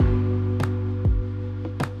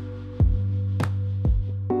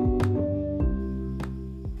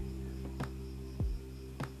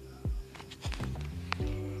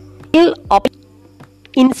well of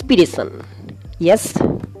inspiration. Yes,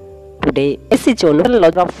 today this is another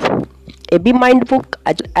log of AB Mind book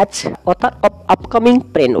as author of upcoming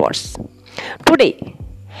brain words. Today,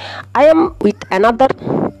 I am with another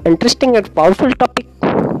interesting and powerful topic: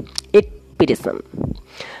 inspiration.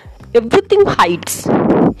 Everything hides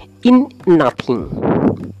in nothing.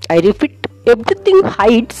 I repeat, everything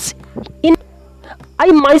hides in. I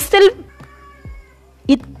myself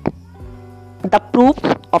it the proof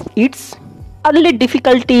of its early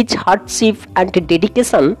difficulties, hardship, and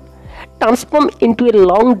dedication transform into a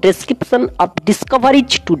long description of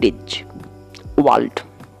discoveries today's world.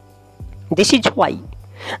 This is why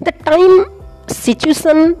the time,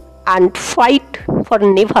 situation, and fight for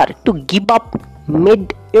never to give up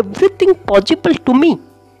made everything possible to me.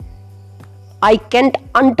 I can't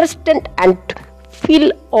understand and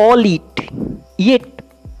feel all it, yet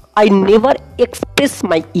I never express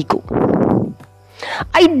my ego.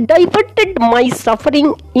 I diverted my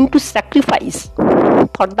suffering into sacrifice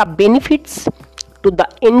for the benefits to the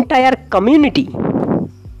entire community.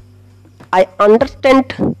 I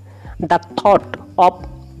understand the thought of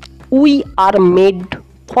we are made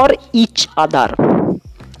for each other.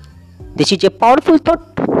 This is a powerful thought.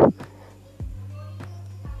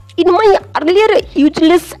 In my earlier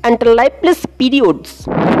useless and lifeless periods,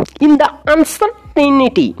 in the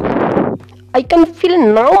uncertainty, I can feel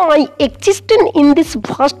now my existence in these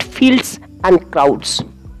vast fields and crowds.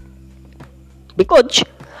 Because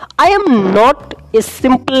I am not a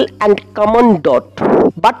simple and common dot,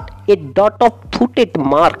 but a dot of footed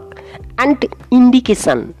mark and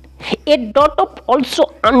indication, a dot of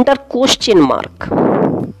also under question mark.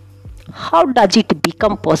 How does it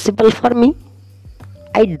become possible for me?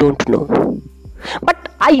 I don't know. But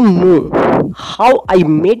I know how I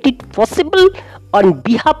made it possible on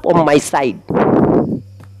behalf of my side.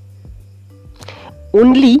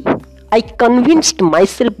 Only I convinced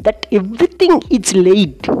myself that everything is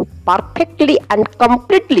laid perfectly and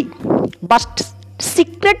completely, but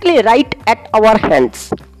secretly right at our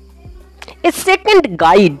hands. A second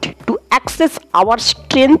guide to access our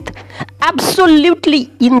strength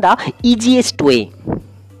absolutely in the easiest way.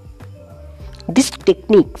 These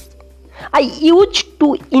techniques I use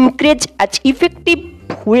to encourage as effective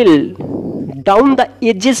fuel down the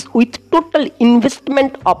edges with total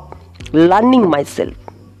investment of learning myself.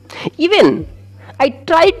 Even I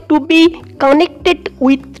try to be connected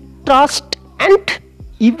with trust and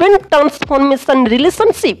even transformation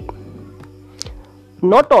relationship.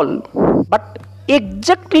 Not all, but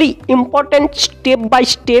exactly important step by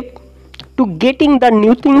step to getting the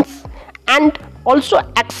new things and also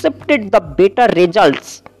accepted the better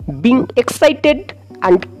results, being excited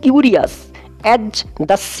and curious as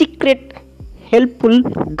the secret helpful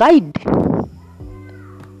guide.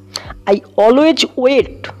 I always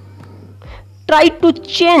wait, try to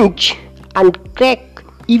change and crack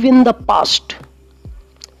even the past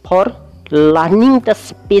for learning the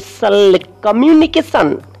special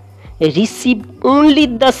communication receive only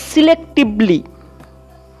the selectively.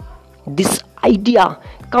 This idea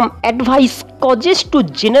come advice causes to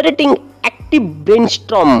generating active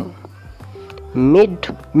brainstorm made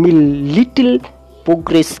me little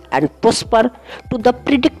progress and prosper to the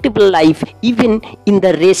predictable life even in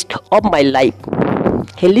the rest of my life.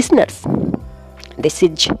 Hey listeners, this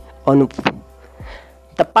is Anup,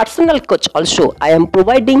 the personal coach also I am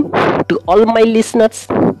providing to all my listeners.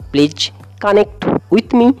 Please connect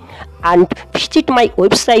with me and visit my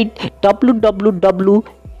website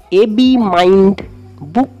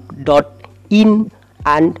www.abmindbook.in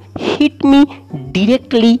and hit me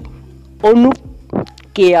directly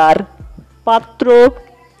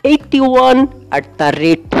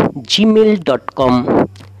anupkrpatro81@gmail.com.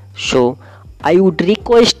 So I would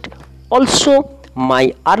request also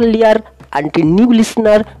my earlier and new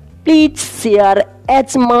listener, please share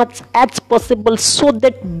as much as possible so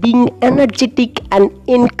that being energetic and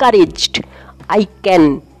encouraged, I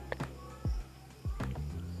can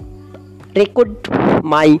record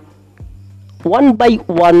my one by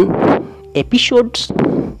one episodes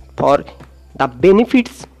for the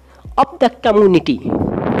benefits of the community.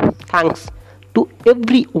 Thanks to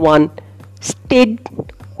everyone stayed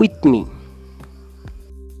with me.